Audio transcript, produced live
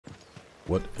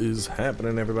What is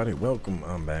happening, everybody? Welcome.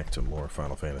 I'm back to more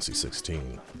Final Fantasy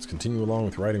XVI. Let's continue along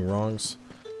with righting wrongs.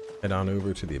 Head on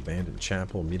over to the abandoned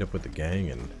chapel, meet up with the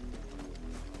gang, and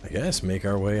I guess make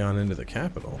our way on into the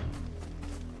capital.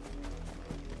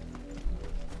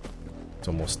 It's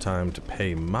almost time to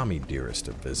pay Mommy Dearest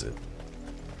a visit.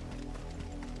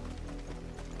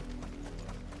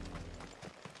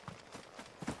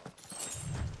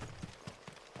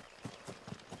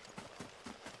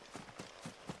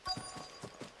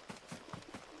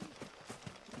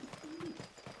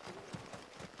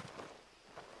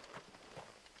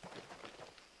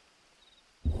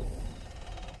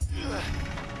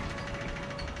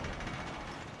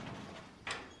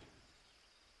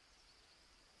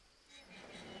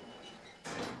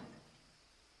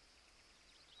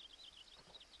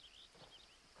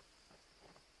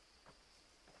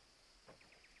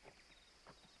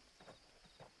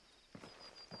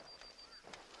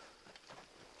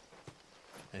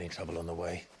 Any trouble on the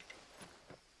way?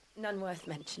 None worth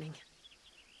mentioning.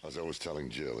 As I was telling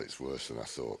Jill, it's worse than I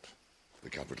thought.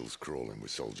 The capital's crawling with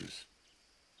soldiers.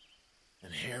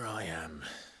 And here I am,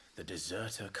 the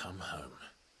deserter come home.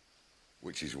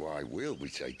 Which is why we'll be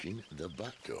taking the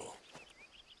back door.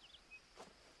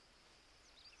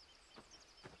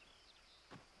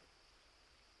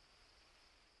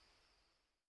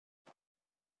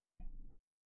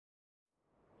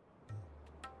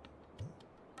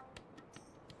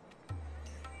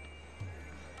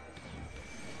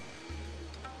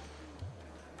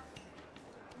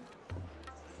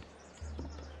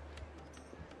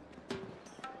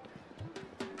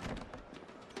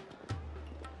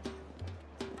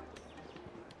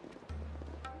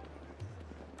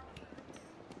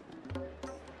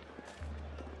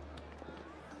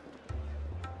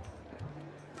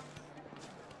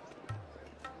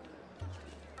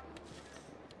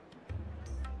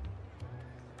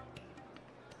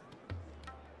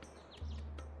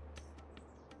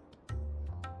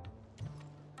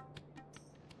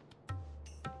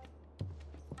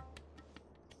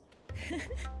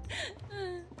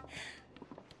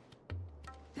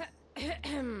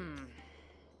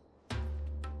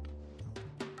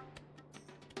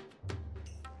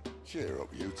 Cheer up,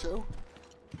 you two.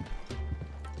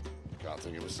 Can't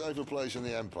think of a safer place in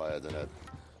the Empire than a...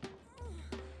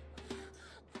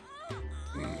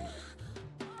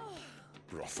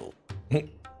 brothel.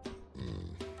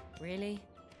 Really?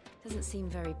 Doesn't seem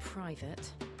very private.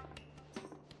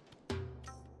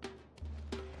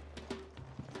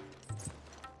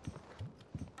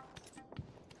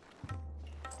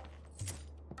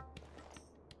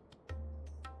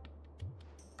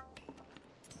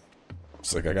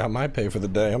 Looks like I got my pay for the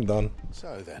day. I'm done.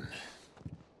 So then,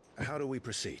 how do we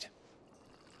proceed?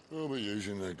 We'll be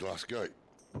using the glass gate.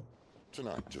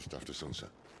 Tonight, just after sunset.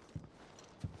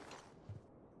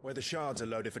 Where the shards are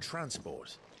loaded for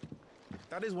transport.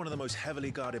 That is one of the most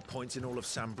heavily guarded points in all of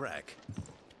Sambrek.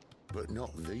 But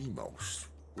not the most,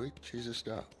 which is a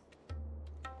start.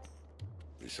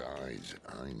 Besides,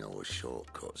 I know a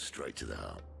shortcut straight to the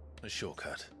heart. A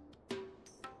shortcut.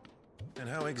 And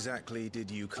how exactly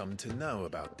did you come to know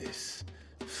about this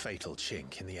fatal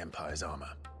chink in the Empire's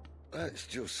armor? Let's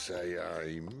just say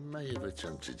I may have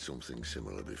attempted something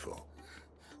similar before.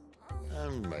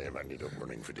 And may have ended up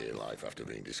running for dear life after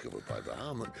being discovered by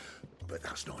Bahamut, but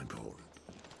that's not important.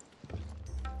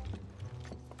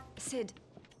 Sid,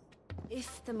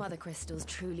 if the Mothercrystals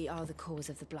truly are the cause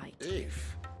of the Blight...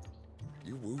 If?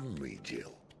 You wound me,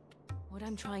 Jill. What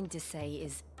I'm trying to say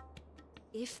is,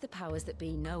 if the powers that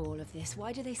be know all of this,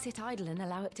 why do they sit idle and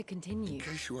allow it to continue? In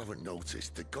case you haven't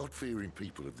noticed, the God-fearing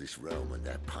people of this realm and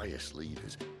their pious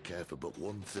leaders care for but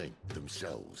one thing,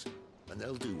 themselves. And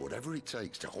they'll do whatever it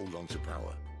takes to hold on to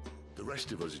power. The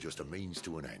rest of us are just a means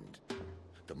to an end.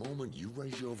 The moment you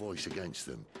raise your voice against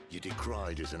them, you're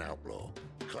decried as an outlaw,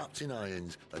 clapped in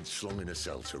irons and slung in a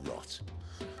cell to rot.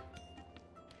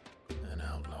 An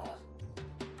outlaw.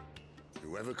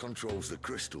 Whoever controls the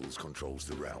crystals controls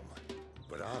the realm.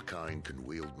 But our kind can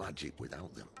wield magic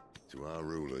without them. To our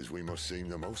rulers, we must seem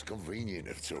the most convenient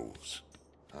of tools.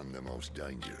 And the most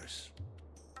dangerous.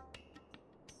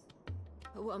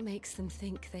 But what makes them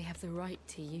think they have the right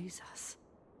to use us?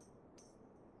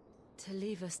 To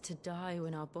leave us to die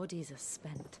when our bodies are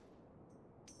spent?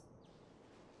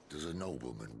 Does a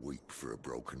nobleman weep for a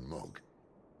broken mug?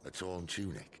 A torn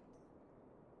tunic?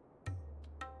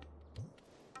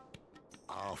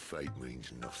 Our fate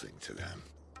means nothing to them.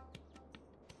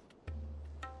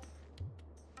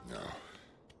 No,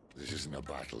 this isn't a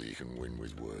battle you can win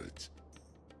with words.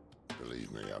 Believe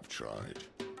me, I've tried,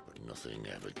 but nothing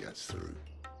ever gets through.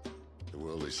 The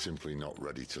world is simply not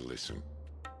ready to listen.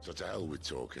 So to hell with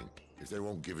talking. If they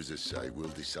won't give us a say, we'll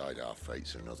decide our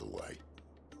fates another way.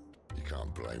 You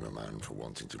can't blame a man for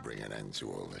wanting to bring an end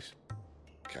to all this,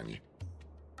 can you?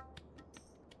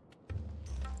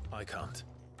 I can't.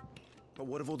 But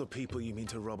what of all the people you mean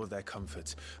to rob of their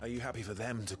comforts? Are you happy for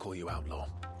them to call you outlaw?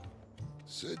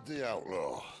 Sid the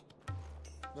Outlaw.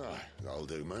 Aye, that'll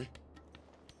do me.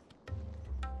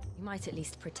 You might at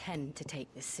least pretend to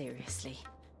take this seriously.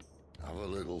 Have a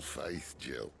little faith,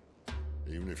 Jill.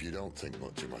 Even if you don't think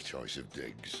much of my choice of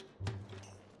digs.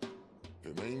 If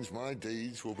it means my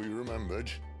deeds will be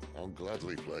remembered, I'll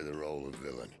gladly play the role of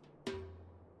villain.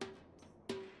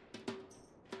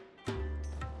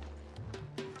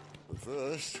 But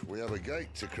first, we have a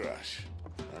gate to crash.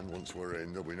 And once we're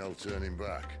in, there'll be no turning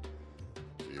back.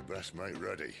 So you best make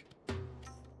ready.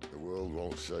 The world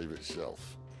won't save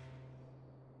itself.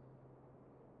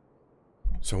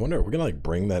 So I wonder, are we gonna like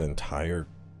bring that entire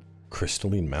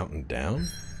crystalline mountain down?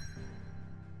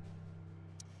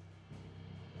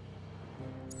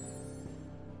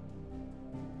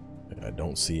 I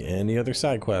don't see any other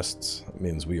side quests. That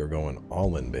means we are going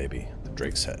all in, baby. The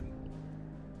Drake's Head.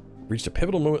 Reached a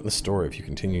pivotal moment in the story. If you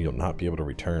continue, you'll not be able to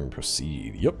return.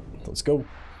 Proceed. Yep, let's go.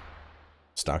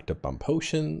 Stocked up on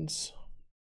potions.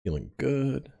 Feeling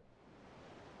good.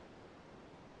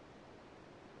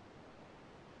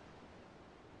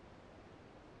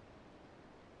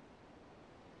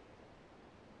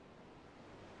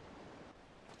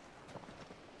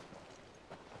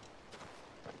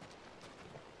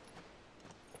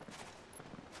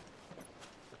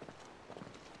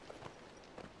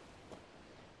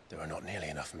 There are not nearly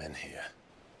enough men here.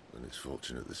 Then it's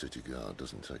fortunate the city guard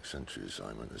doesn't take sentry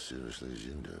assignment as seriously as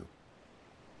you do.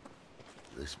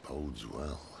 This bodes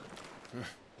well.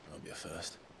 That'll be a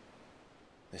first.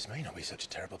 This may not be such a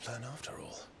terrible plan after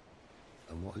all.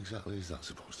 And what exactly is that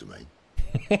supposed to mean?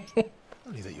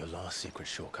 Only that your last secret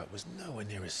shortcut was nowhere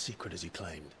near as secret as you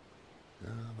claimed. Yeah,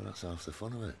 but that's half the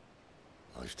fun of it.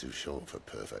 Life's too short for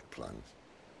perfect plans.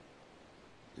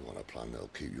 You want a plan that'll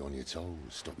keep you on your toes,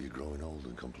 stop you growing old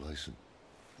and complacent.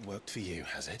 Worked for you,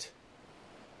 has it?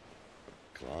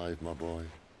 Clive, my boy,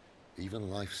 even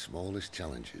life's smallest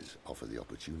challenges offer the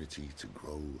opportunity to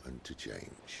grow and to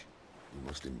change. You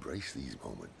must embrace these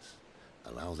moments.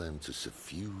 Allow them to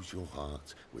suffuse your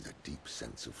heart with a deep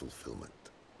sense of fulfillment.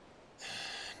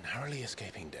 Narrowly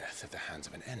escaping death at the hands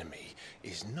of an enemy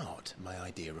is not my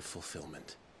idea of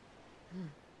fulfillment.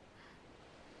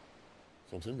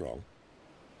 Something wrong?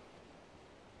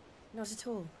 Not at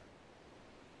all.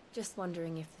 Just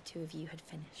wondering if the two of you had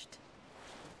finished.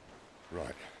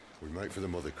 Right. We make for the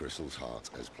Mothercrystals' heart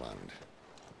as planned.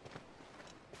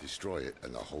 Destroy it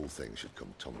and the whole thing should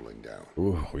come tumbling down.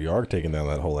 Ooh, we are taking down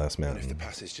that whole ass And if mountain. the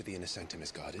passage to the inner sanctum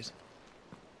is guarded?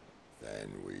 Then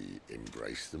we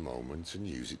embrace the moment and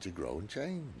use it to grow and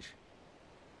change.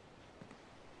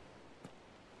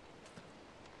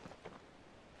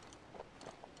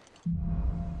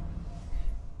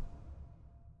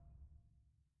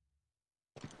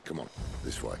 Come on,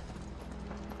 this way.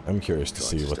 I'm curious to Try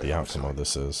see to what stay the outcome outside. of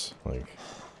this is. Like,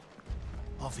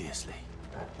 Obviously.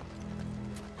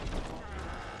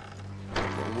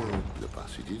 Don't worry, the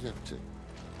passage is empty.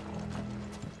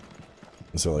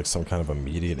 is there like some kind of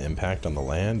immediate impact on the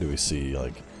land? Do we see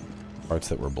like parts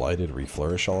that were blighted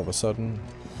reflourish all of a sudden?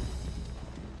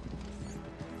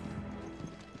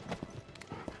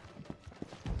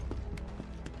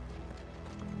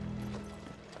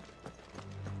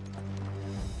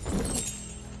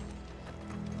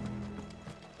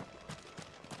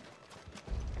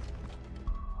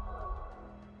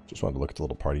 Just wanted to look at the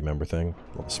little party member thing,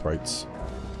 little sprites.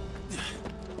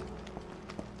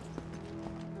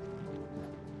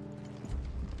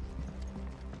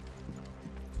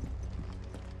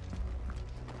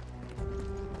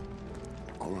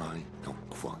 Alright, not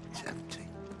quite empty.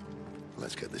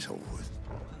 Let's get this over with.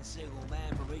 One single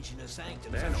man for reaching the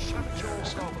sanctum.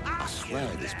 I swear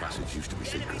this passage used to be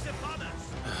secret.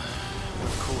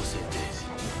 Of course it did.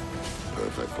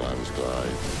 Perfect plans,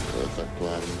 Clive. Perfect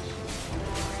plans.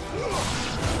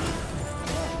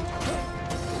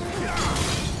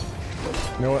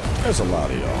 You know what? There's a lot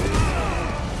of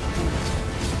y'all.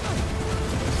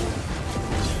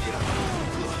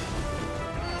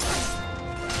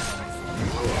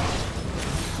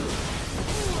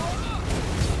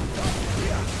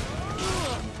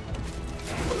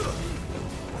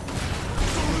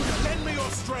 Lend me your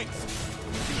strength!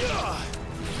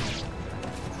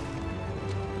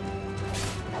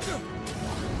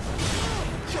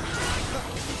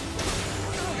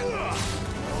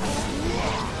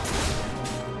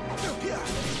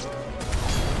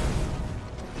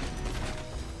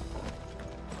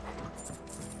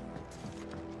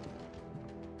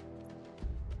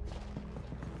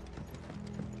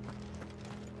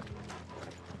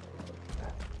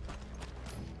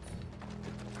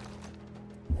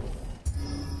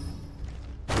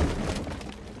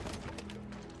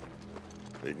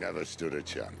 It never stood a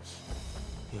chance.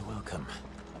 You're welcome.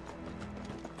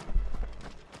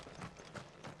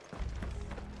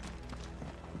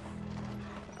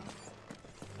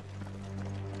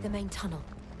 The main tunnel.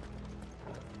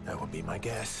 That would be my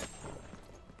guess.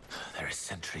 There are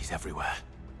sentries everywhere.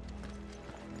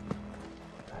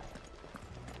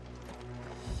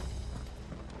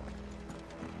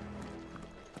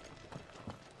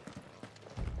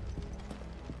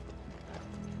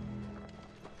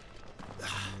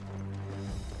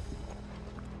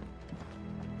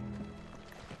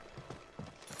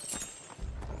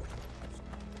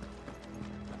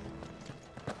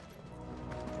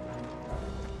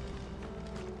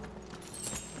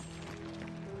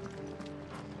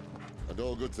 And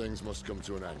all good things must come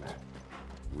to an end.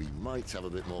 We might have a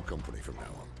bit more company from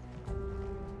now on.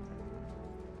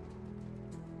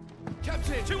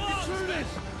 Captain! To arms, men!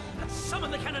 And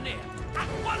summon the cannoneer! At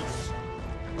once!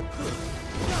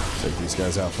 Take these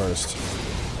guys out first.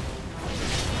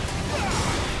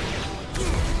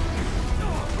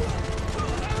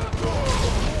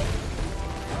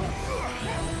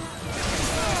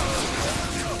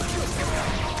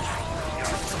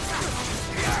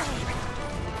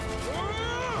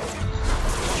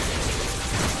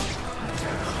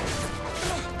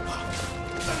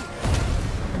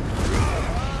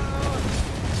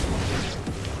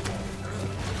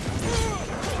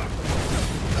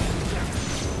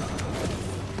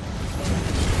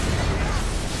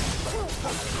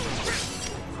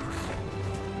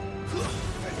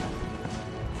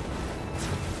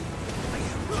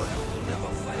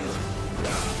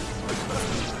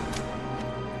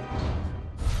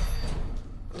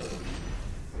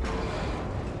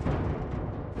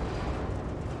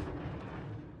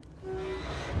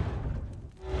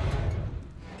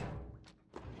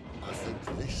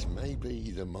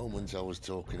 Be the moment I was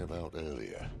talking about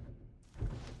earlier.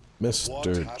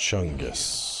 Mr.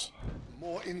 Chungus.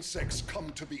 More insects come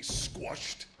to be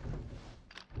squashed.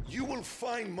 You will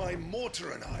find my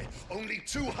mortar and I only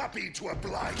too happy to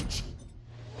oblige.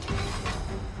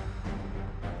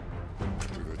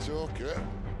 With a talker.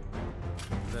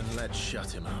 Then let's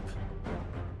shut him up.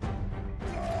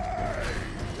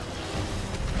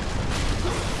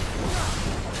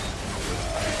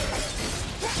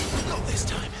 Not this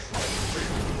time.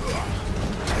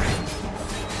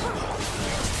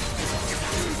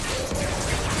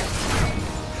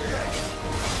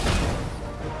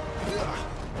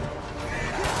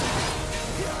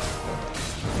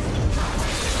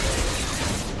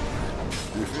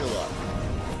 Do you feel that?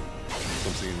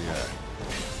 Something in the air.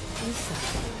 Ether.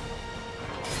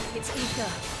 It's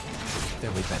ether.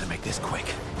 Then we better make this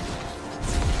quick.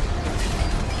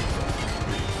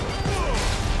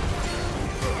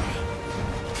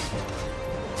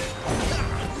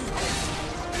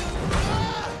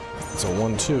 It's a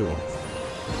 1-2.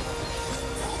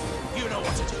 You know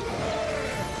what to do.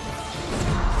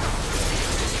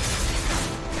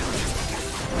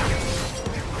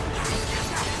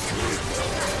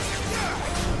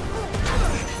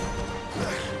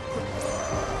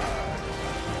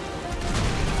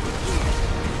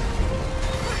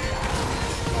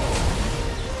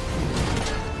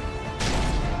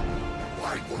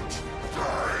 Why won't you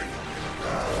die?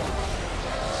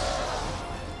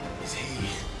 Is he?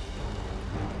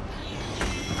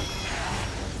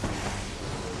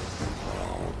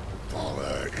 Oh,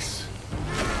 bollocks.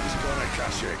 He's gone,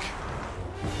 Akashic.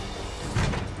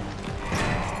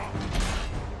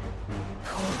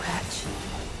 Poor wretch.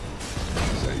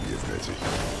 Save your pity.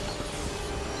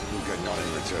 You'll get none in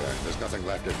return. There's nothing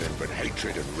left of him but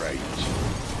hatred and rage.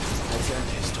 Let's end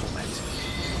his torment.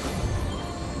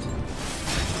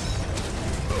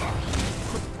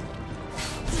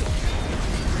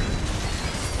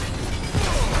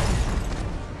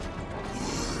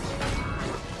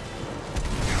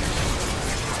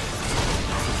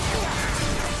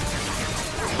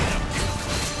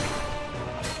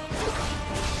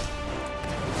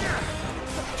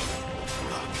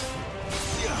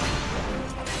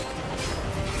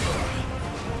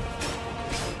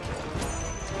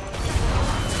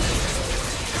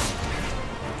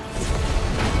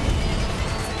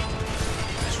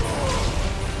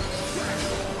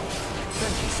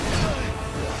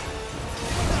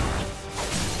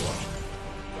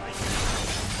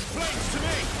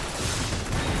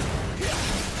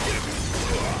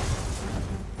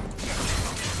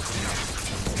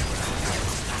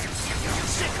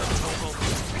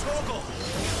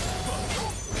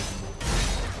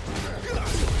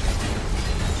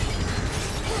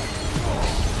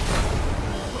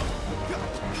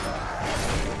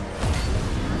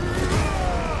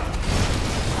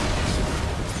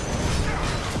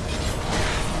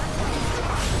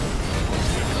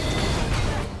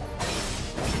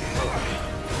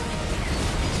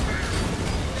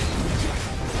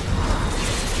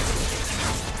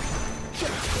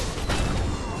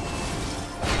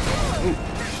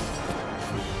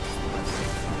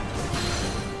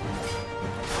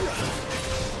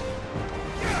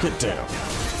 Get down.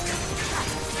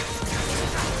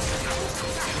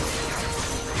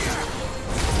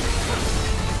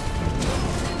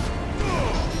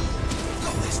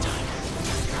 Not this time.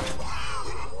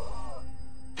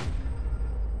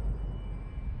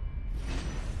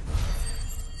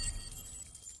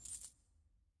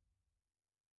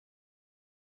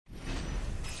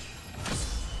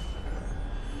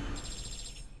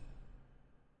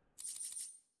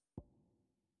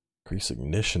 Increase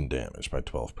ignition damage by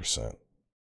 12%.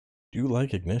 Do you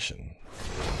like ignition?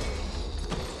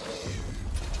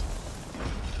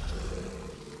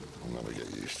 I'll never get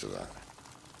used to that.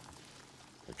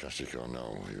 Akashic or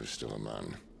no, he was still a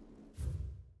man.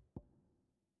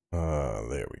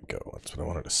 There we go. That's what I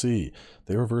wanted to see.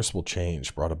 The irreversible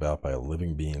change brought about by a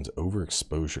living being's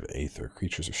overexposure to aether.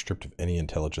 Creatures are stripped of any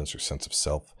intelligence or sense of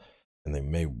self, and they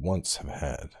may once have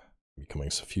had, becoming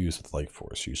suffused with life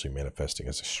force, usually manifesting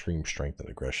as extreme strength and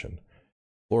aggression.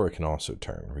 Flora can also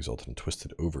turn, result in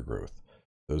twisted overgrowth.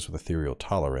 Those with ethereal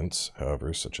tolerance,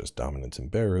 however, such as dominants and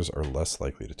bearers, are less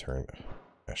likely to turn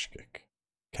Kashyyyk.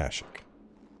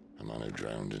 A man who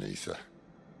drowned in ether.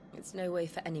 It's no way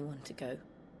for anyone to go.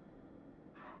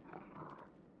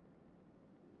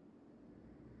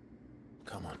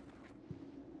 Come on.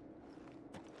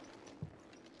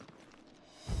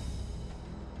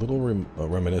 Little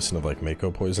reminiscent of like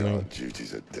Mako poisoning. God,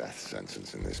 duty's a death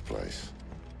sentence in this place.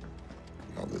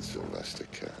 Not that Sylvester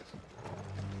cared.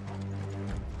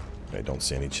 I don't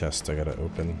see any chests I gotta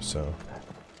open, so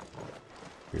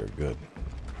we are good.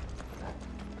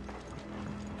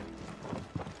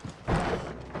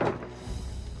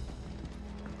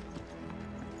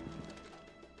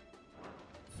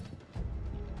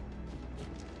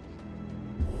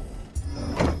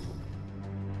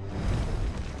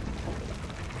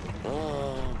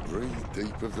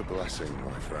 Deep of the blessing,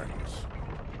 my friends.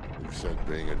 Who said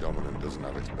being a dominant doesn't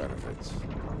have its benefits?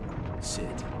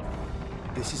 Sid,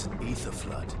 this is an ether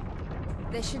flood.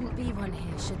 There shouldn't be one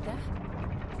here, should there?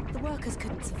 The workers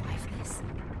couldn't survive this.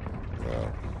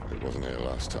 Well, it wasn't here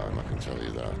last time, I can tell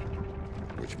you that.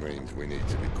 Which means we need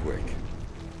to be quick.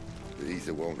 The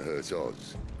ether won't hurt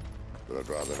us, but I'd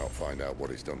rather not find out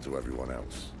what it's done to everyone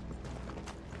else.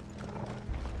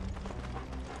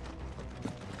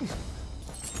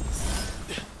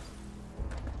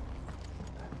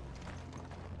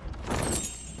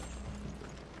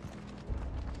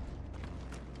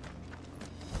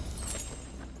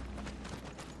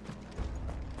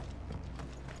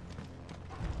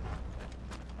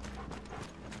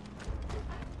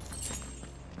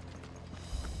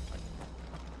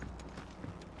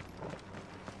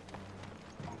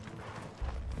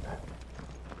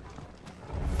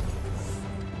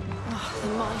 The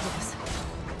minders.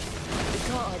 The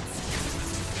gods.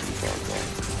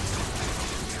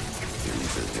 The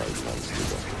ether's no plans to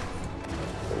go.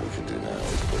 All we can do now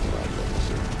is put them out on the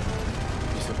zoo.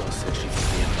 Isabel said she thinks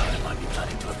the Empire might be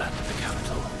planning to abandon the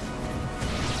capital.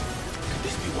 Could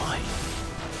this be why?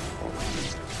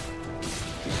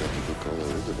 You said you could call her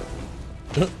Isabel.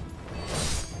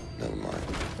 Never mind.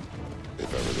 If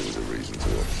ever there was a reason to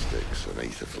up sticks, an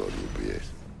ether flood would be it.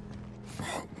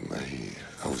 Fuck me.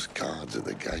 Those guards at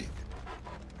the gate.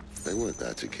 They weren't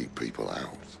there to keep people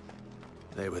out.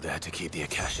 They were there to keep the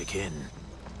Akashic in.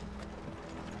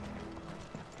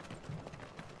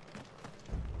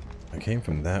 I came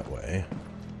from that way.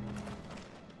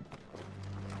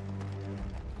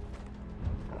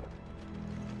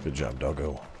 Good job,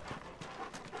 doggo.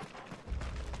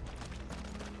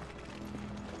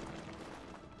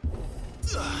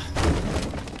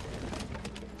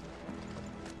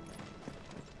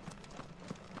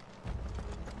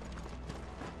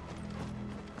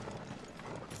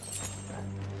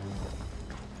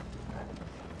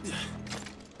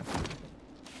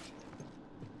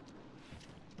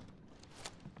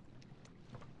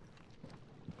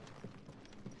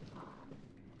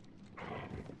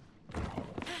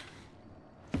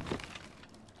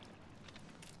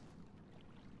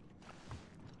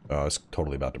 Oh, it's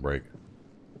totally about to break.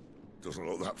 Doesn't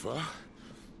look that far.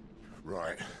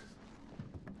 Right.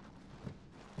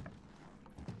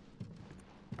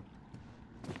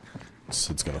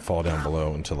 It's gonna fall down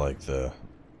below into like the...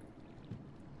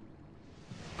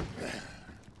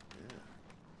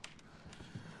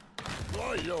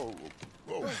 Oh, yo.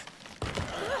 Whoa.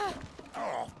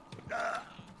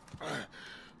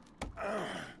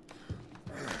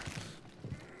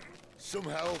 Some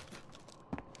help.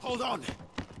 Hold on!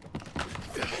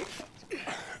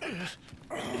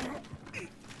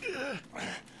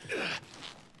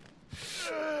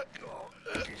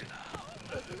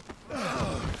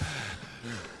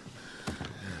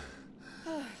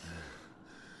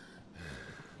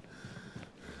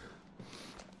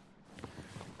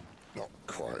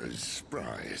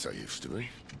 bright as I used to be.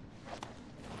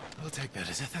 I'll take that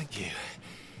as a thank you.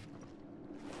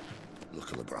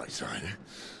 Look on the bright side, eh?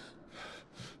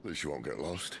 At least you won't get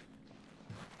lost.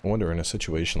 I wonder, in a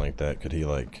situation like that, could he,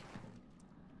 like,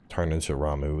 turn into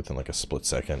Ramu within, like, a split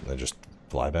second and then just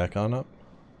fly back on up?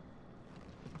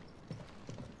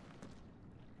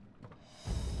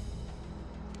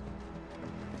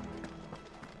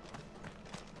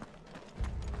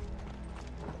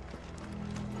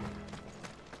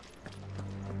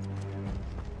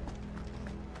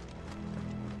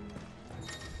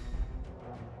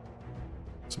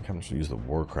 Some cameras will use the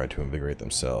war cry to invigorate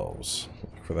themselves.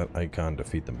 Look for that icon,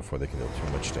 defeat them before they can deal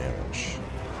too much damage.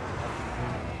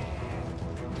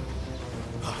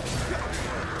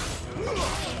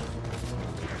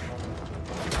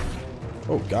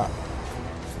 Oh god.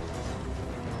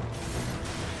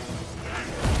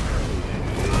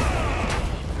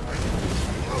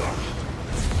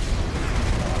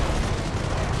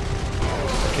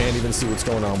 I can't even see what's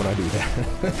going on when I do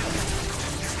that.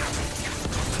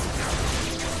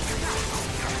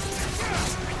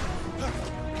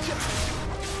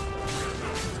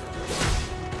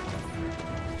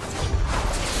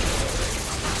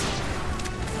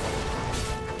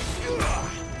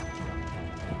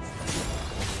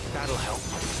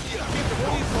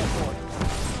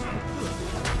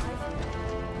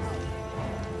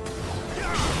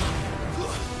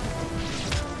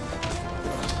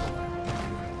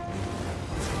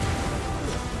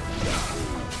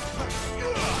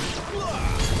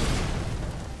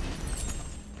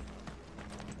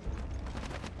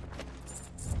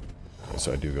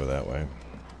 So I do go that way.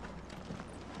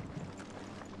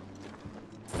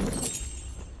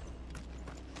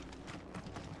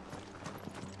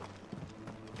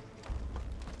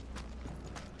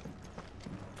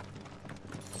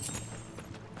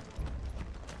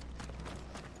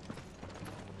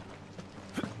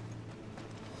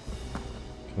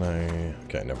 Can I?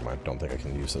 Okay, never mind. Don't think I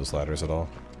can use those ladders at all.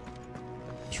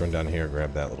 Just run down here,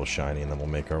 grab that little shiny, and then we'll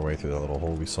make our way through that little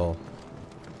hole we saw.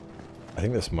 I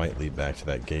think this might lead back to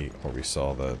that gate where we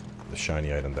saw the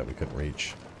shiny item that we couldn't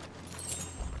reach.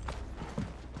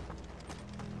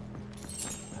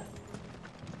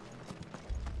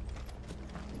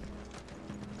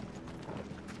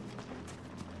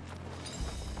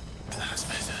 That's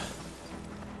better.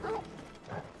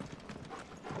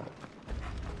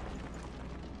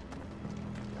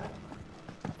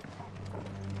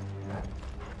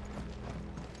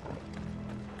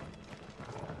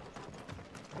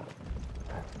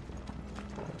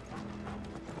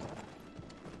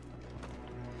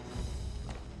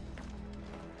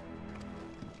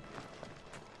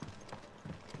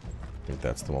 I think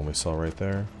that's the one we saw right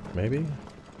there. Maybe?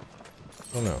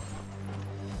 I don't know.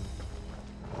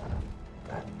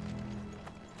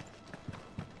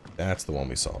 That's the one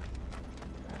we saw.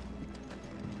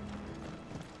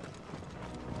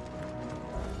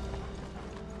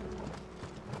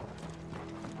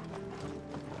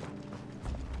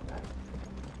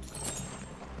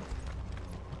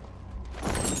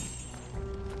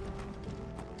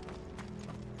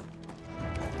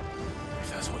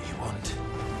 If that's what you want.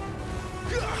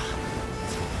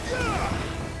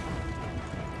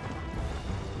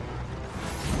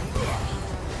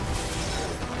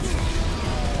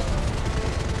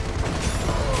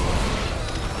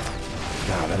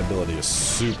 God, that ability is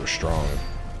super strong.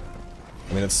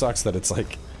 I mean, it sucks that it's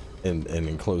like in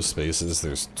enclosed spaces.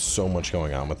 There's so much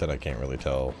going on with it. I can't really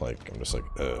tell. Like, I'm just like,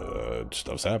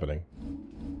 stuff's happening.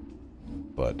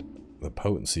 But the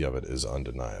potency of it is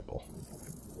undeniable.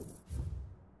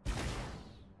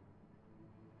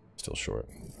 Still short.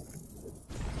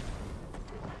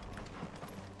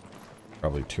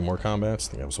 Probably 2 more combats.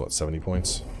 I think that was, what, 70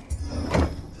 points?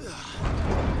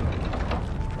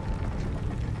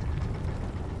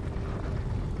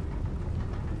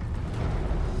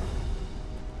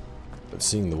 But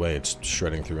seeing the way it's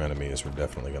shredding through enemies, we're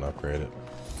definitely going to upgrade it.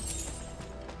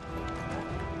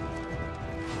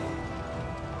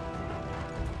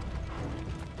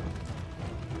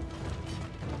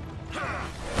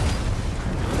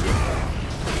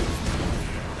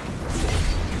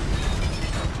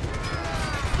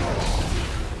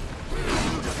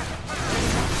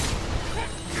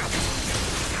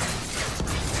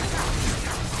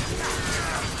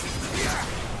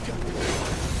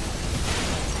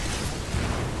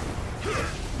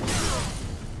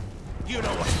 You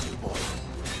know what?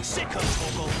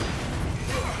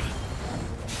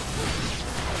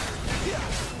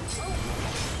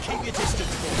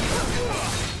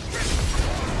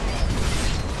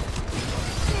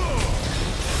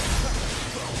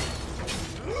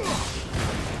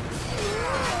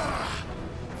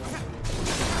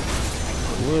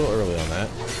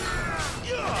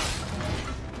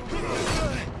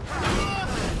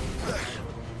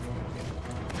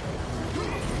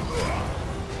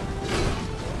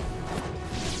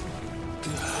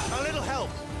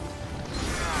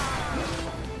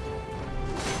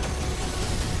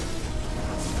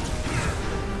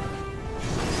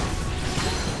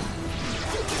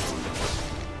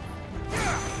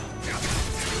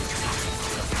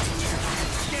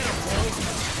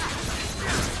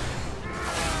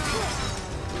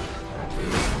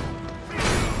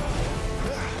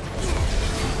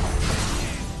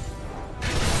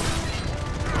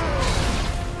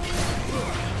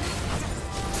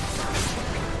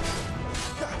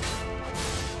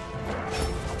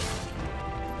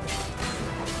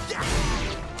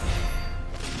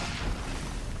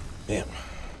 Damn.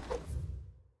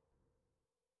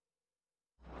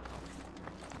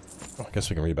 Oh, I guess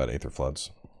we can read about aether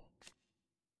floods.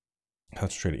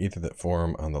 Concentrated ether that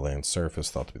form on the land's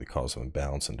surface, thought to be the cause of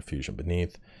imbalance and diffusion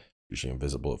beneath. Usually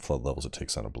invisible at flood levels, it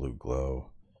takes on a blue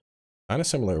glow. Kind of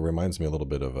similar, it reminds me a little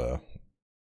bit of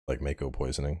like Mako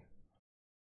poisoning.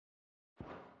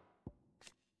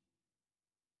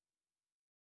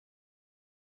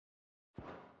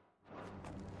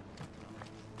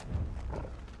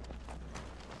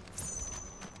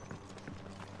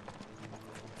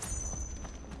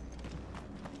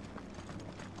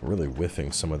 Really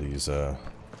whiffing some of these,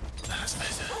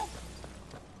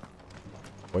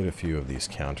 quite a few of these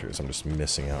counters. I'm just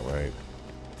missing outright.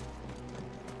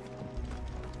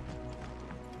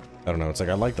 I don't know, it's like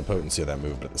I like the potency of that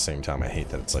move, but at the same time I hate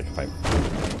that it's like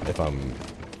if I'm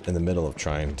in the middle of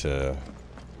trying to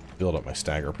build up my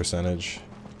stagger percentage,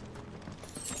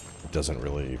 it doesn't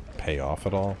really pay off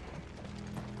at all.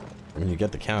 I mean, you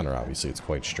get the counter, obviously, it's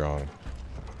quite strong.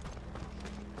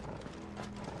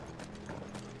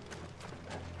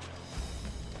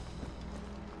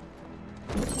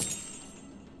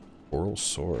 Oral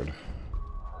sword.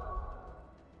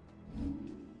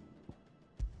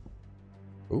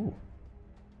 Ooh.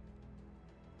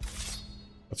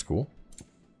 That's cool.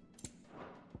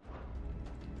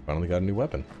 Finally got a new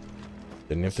weapon.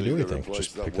 Didn't have to do anything,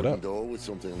 just picked it up. Door with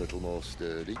something a little more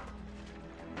sturdy.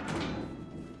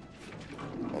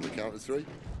 On the count of 3.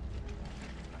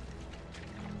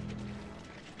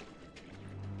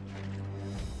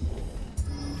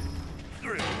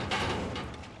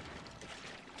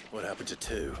 What happened to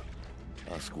 2?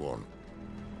 Ask 1.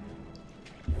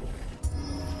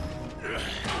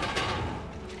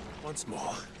 Once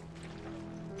more.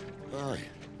 Aye,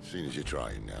 seeing as you're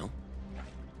trying now.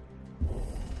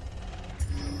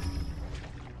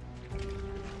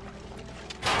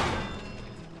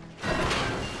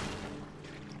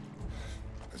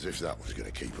 As if that was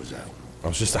going to keep us out.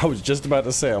 I was just about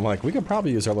to say, I'm like, we could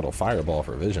probably use our little fireball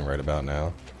for vision right about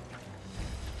now.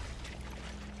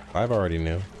 I've already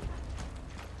knew.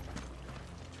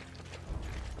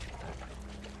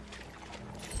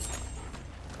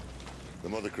 The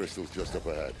Mothercrystals just up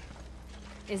ahead.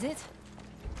 Is it?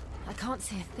 I can't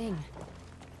see a thing.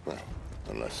 Well,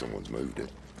 unless someone's moved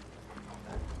it.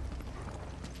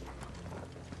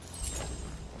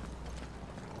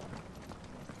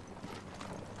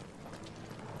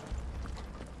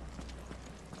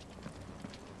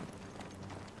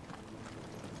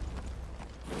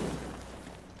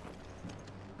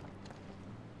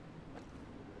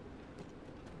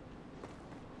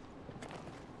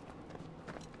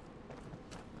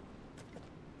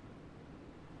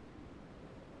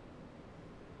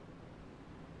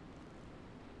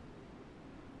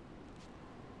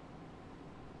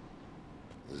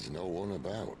 There's no one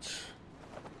about.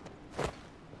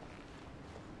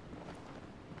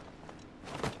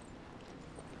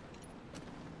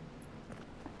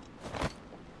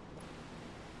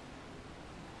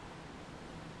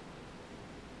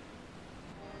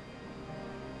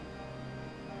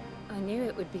 I knew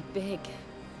it would be big.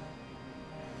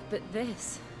 But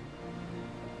this...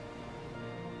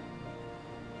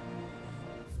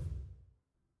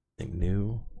 Anything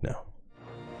new? No.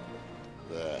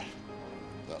 There.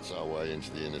 That's our way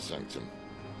into the inner sanctum.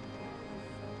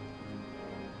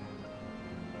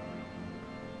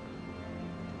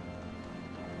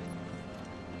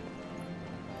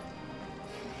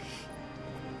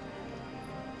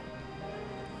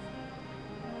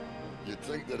 You'd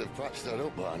think they'd have patched that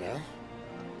up by now.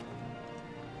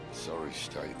 Sorry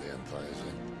state the Empire's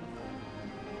in.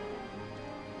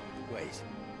 Wait.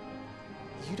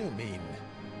 You don't mean...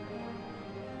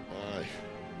 Aye.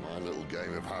 My little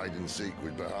game of hide-and-seek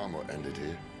with Bahamut ended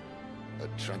here.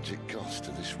 At tragic cost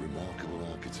to this remarkable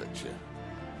architecture.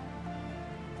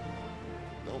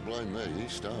 Don't blame me, he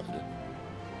started it.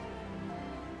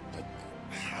 But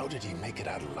how did he make it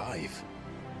out alive?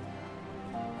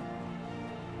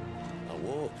 I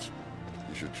walked.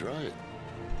 You should try it.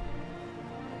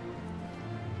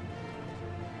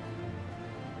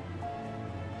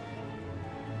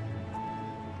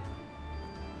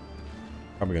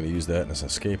 Probably going to use that as an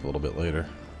escape a little bit later.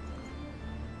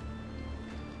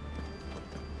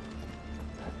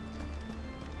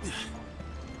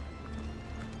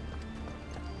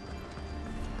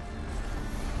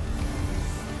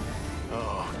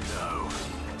 Oh, no.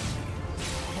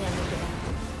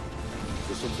 Is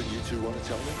there something you two want to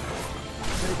tell me?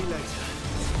 Maybe later.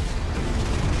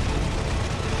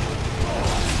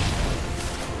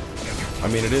 I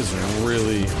mean, it is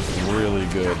really, really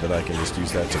good that I can just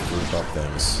use that to group up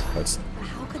things. That's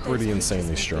How could pretty those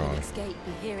insanely creatures strong. escape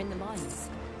be here in the mines?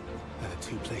 Are the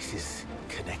two places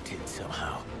connected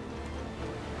somehow?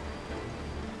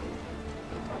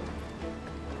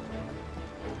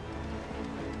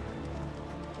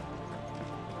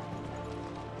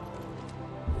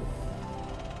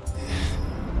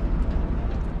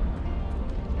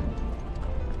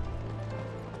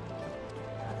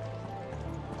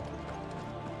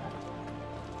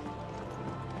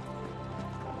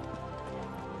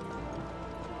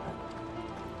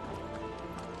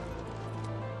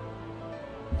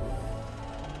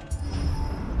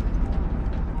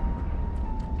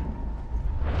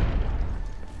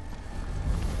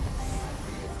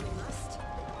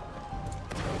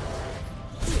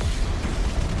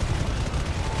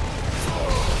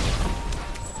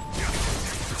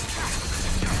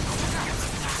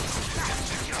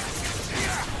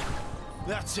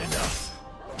 That's enough.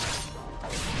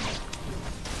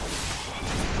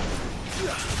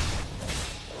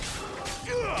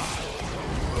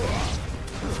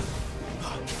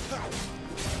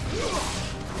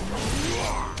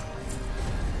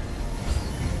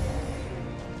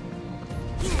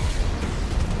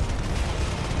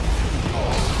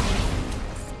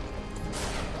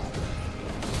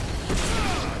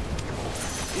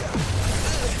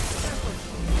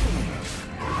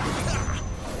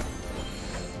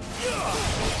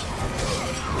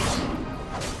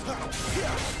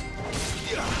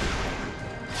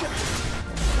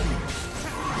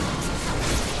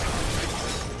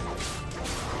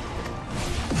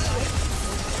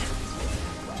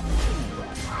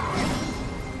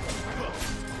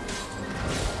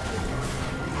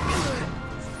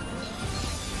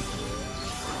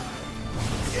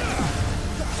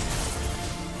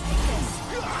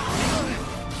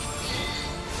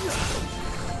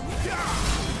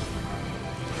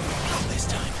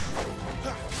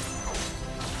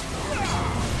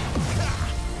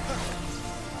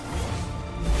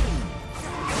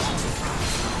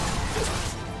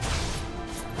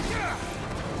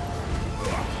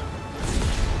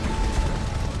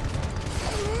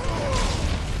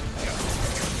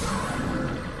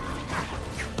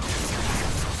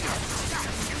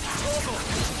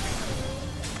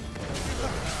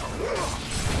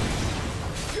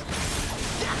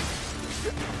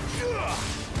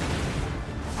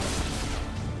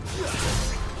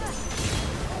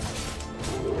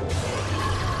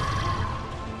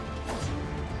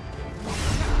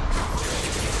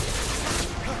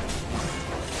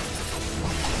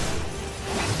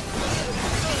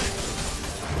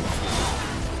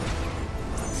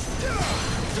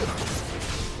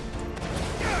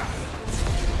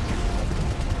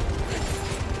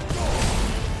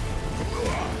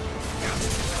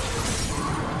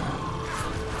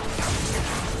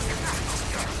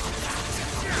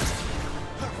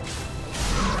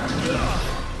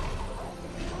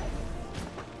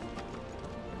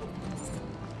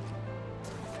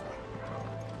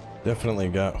 Definitely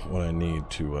got what I need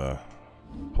to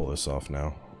pull this off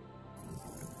now.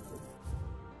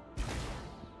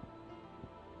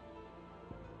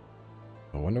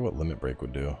 I wonder what limit break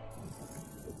would do.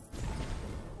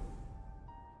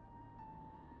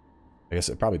 I guess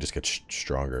it probably just gets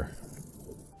stronger.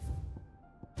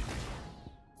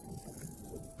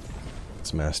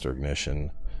 It's master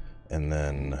ignition, and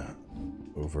then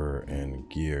over in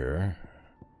gear.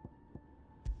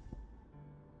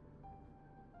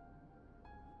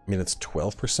 I mean, it's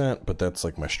 12%, but that's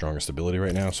like my strongest ability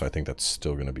right now, so I think that's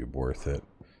still going to be worth it.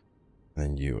 And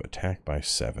then you attack by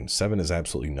 7. 7 is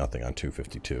absolutely nothing on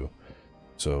 252.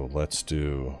 So let's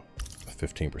do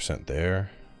 15%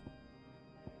 there.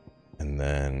 And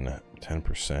then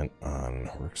 10% on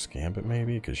Rook's Gambit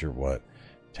maybe, because you're what?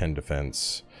 10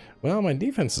 defense. Well, my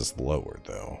defense is lower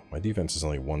though. My defense is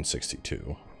only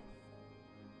 162.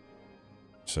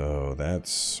 So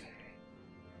that's...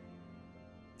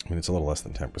 I mean, it's a little less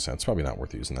than 10%. It's probably not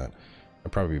worth using that.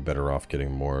 I'd probably be better off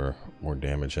getting more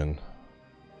damage in.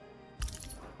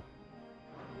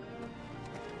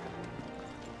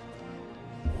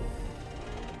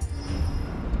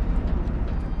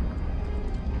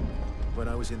 When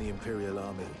I was in the Imperial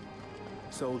Army,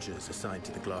 soldiers assigned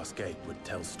to the Glass Gate would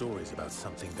tell stories about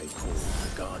something they called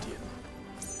the Guardian.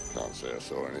 Can't say I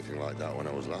saw anything like that when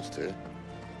I was last here.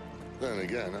 Then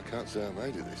again, I can't say I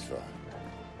made it this far.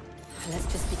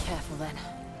 Let's just be careful then.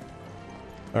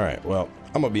 Alright, well,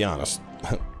 I'm gonna be honest.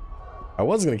 I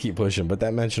was gonna keep pushing, but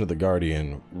that mention of the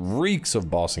Guardian reeks of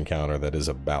boss encounter that is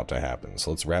about to happen.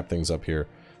 So let's wrap things up here.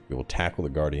 We will tackle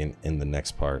the Guardian in the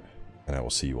next part, and I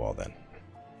will see you all then.